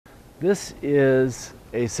This is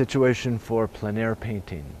a situation for plein air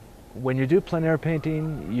painting. When you do plein air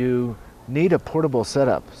painting, you need a portable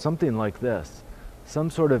setup, something like this. Some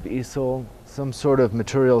sort of easel, some sort of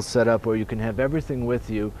material setup where you can have everything with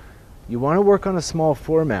you. You want to work on a small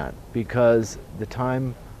format because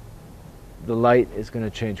the light is going to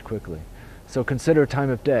change quickly. So consider time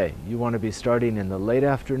of day. You want to be starting in the late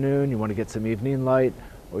afternoon, you want to get some evening light,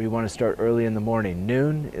 or you want to start early in the morning.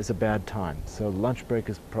 Noon is a bad time, so lunch break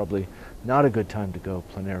is probably not a good time to go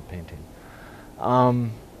plein air painting.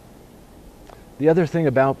 The other thing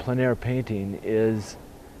about plein air painting is,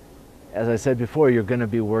 as I said before, you're going to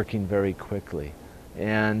be working very quickly,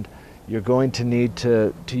 and you're going to need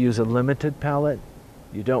to use a limited palette.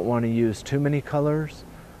 You don't want to use too many colors.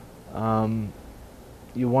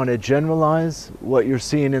 You want to generalize what you're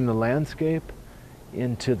seeing in the landscape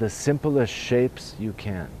into the simplest shapes you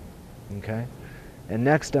can, okay? And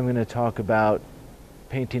next I'm going to talk about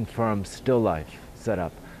painting from still life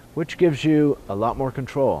setup, which gives you a lot more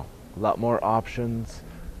control, a lot more options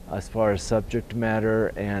as far as subject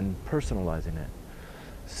matter and personalizing it.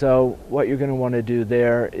 So what you're going to want to do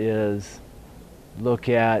there is look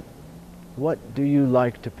at what do you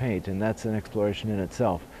like to paint, and that's an exploration in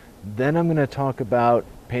itself. Then I'm going to talk about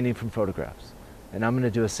painting from photographs, and I'm going to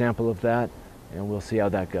do a sample of that, and we'll see how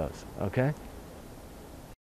that goes, okay?